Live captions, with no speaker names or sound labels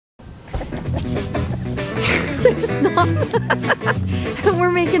And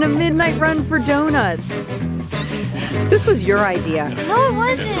we're making a midnight run for donuts. This was your idea. No, it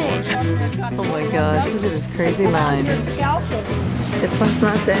wasn't. Oh my gosh, look at this crazy line. It's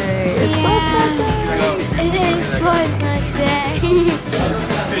FASTNACT Day. It's FASTNACT Day. It is FASTNACT Day.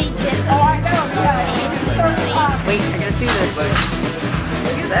 Wait, I gotta see this.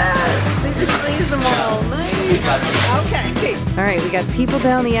 Look at that. They just squeezed them all. Nice. Okay. All right, we got people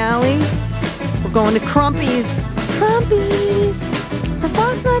down the alley. We're going to KRUMPE'S. KRUMPE'S for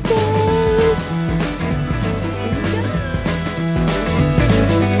FASTNACT Day.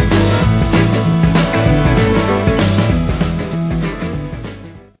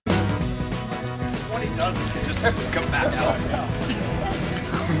 Come back out.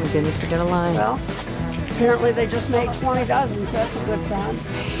 Oh my goodness, we got a line. Well, apparently they just made 20 dozens. That's a good sign.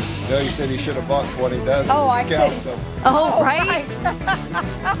 No, you said he should have bought 20 dozens. Oh, I see. Oh, right?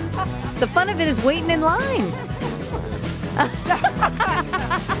 The fun of it is waiting in line.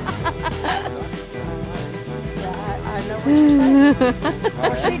 I know what you're saying.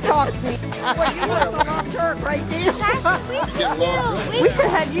 Well, she talked to me. Well, you must have talked to her a great deal. We should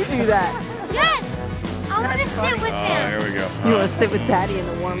have had you do that. Yes! I want to sit with him. Here we go. You want to sit with Daddy in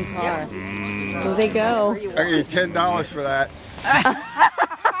the warm car. Here they go. I give you $10 for that.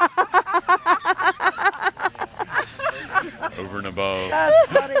 Over and above.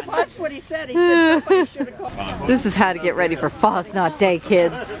 That's funny. Watch what he said. He said somebody should have called. This is how to get ready for FASTNACT Day,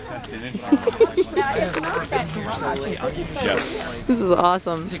 kids. That's in it. Now, it's not back here. Yes. This is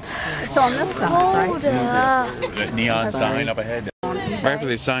awesome. It's on this side, right? That neon sign up ahead. Right after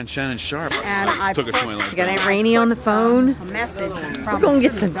they signed Shannon Sharp. And I Took a put 20 like We got Aunt Rainey on the phone. a message from We're going to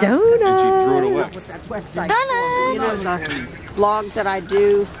get some And she threw it donuts. away. with that website. You know, the blog that I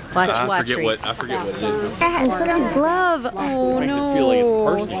do. Watch, I watch, forget Reese. what it is. It's a little glove. Oh Makes it feel like it's no.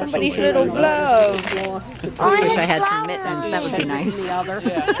 personal. Somebody's little glove. Lost I wish I had some mittens. That would be nice. the other.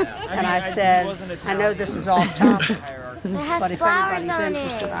 And I said, I know this is off topic, It but has if flowers anybody's on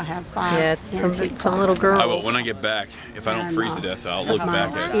interested, it. I have 5 Yeah, it's antique some little clocks. girl. I will when I get back. If I don't freeze to death, I'll look My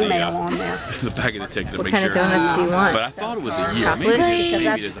back at email on there. the back of the ticket to What make kind sure. of donuts do you want? But I thought it was a year. Chocolate? Maybe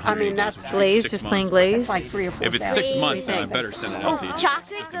Because it is I mean, that's Glazed, 6 just plain months. glazed? It's like 3 or 4 If it's 6 months, then I better send it out to you.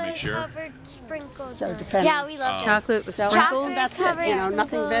 Chocolate Just to make sure. covered sprinkled. So depends. Yeah, we love Chocolate with So sprinkles? that's it. You know,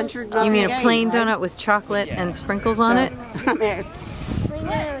 nothing ventured, You nothing mean a gained, plain right? donut with chocolate and sprinkles on it? I mean,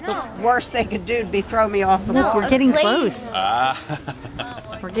 the worst they could do would be throw me off the No, board. we're getting Glaze. close. Ah.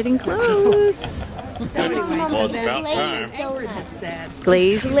 We're getting close. So anyway, Well, so it's then about time. it said,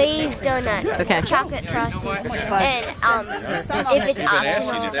 Glazed? Glazed donut. Okay. Chocolate frosting. And if it's I've been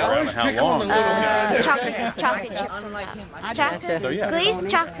asking you optional, for how long. chocolate chips on top. So, yeah. Glazed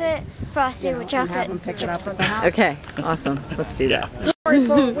chocolate frosting with have them chocolate pick it chips up on at the top. house. Okay, awesome. Let's do that. Sorry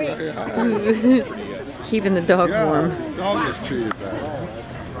for a week. Keeping the dog warm. Dog is treated bad.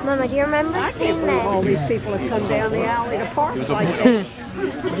 Mama, do you remember seeing All that? these people have come down the alley to park like they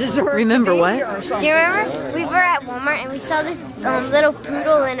deserve Remember to be what? here or Do something. you remember? We were at Walmart and we saw this little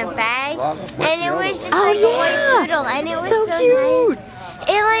poodle in a bag, and it was just like a white poodle, and it was so cute. nice.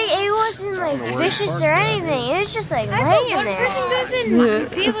 It wasn't like vicious or anything. It was just like laying there. Person goes in,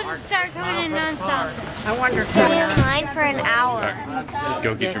 people just start coming in nonstop. I wonder if Sitting in line for an hour.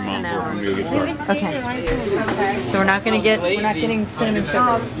 Go get your mom. We're gonna go get yours. Okay. So we're not getting cinnamon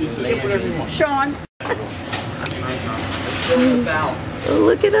sugar. Sean.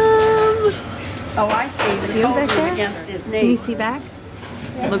 Look at him. Oh, I see. See He's him holding back there? against his Can you knee. see back?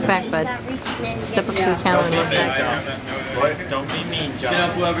 Look back, bud. Step up to the counter and look back. Don't be mean, John.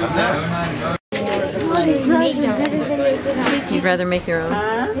 You'd rather make your own?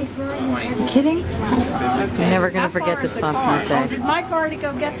 Are you kidding? You're never going to forget this FASTNACT Day. Did Mike already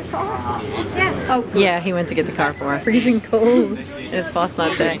go get the car? Yeah. Oh, Yeah, he went to get the car for us. Freezing cold. It's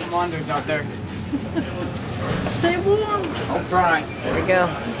FASTNACT Day. stay warm. There we go.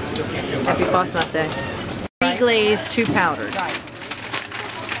 Happy FASTNACT Day. 3 glazed, 2 powdered.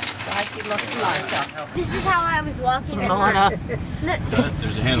 This is how I was walking. Lana.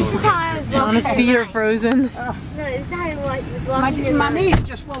 There's a handle. This is how I was walking. Lana's feet are frozen. No, this is how I was walking. My knees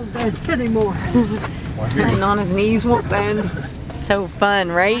just won't bend anymore. And Lana's knees won't bend. So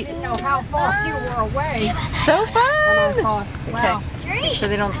fun, right? I didn't know how far you were away. So And I fun! thought, wow, Make sure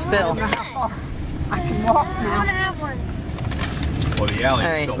they don't spill. how far I can walk now. Well, the alley All is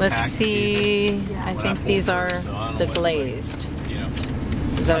right, still let's packed. see. I think these are the glazed. You know,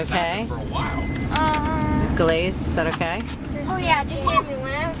 Is that it's happened okay? for a while. Glazed, is that okay? Oh yeah, just hand me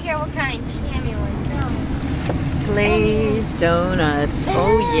one. I don't care what kind. Just hand me one. Glazed donuts.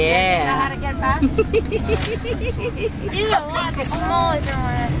 Oh yeah. to get back? These are a lot smaller than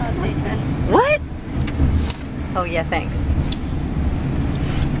what I thought they'd be. What? Oh yeah, thanks.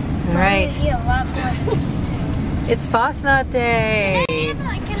 All right. Eat a lot more than just two. It's FASTNACT Day.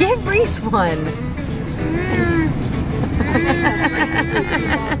 Give Reese one.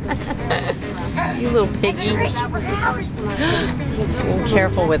 You little piggy. Be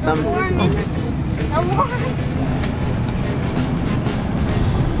careful with them.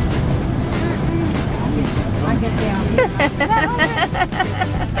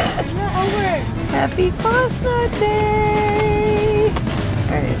 Happy FASTNACT Day.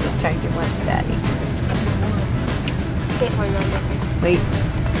 Alright, let's try and get one to Daddy. Wait.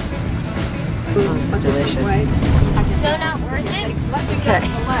 Oh, this is delicious. So not worth it? Okay.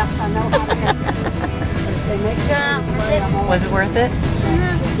 So not worth it? Was it worth it?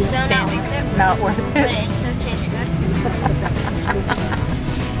 So not worth it? Not worth But it. it so tastes good.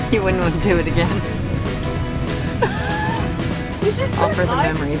 You wouldn't want to do it again. All for the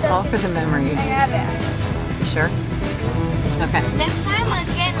memories. All for the memories. I have it. You sure? Okay. Next time,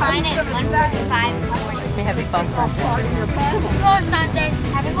 let's get mine at 1:45. Say happy FASTNACT Day. FASTNACT Day.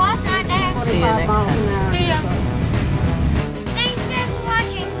 Happy FASTNACT Day. See you next time. See ya.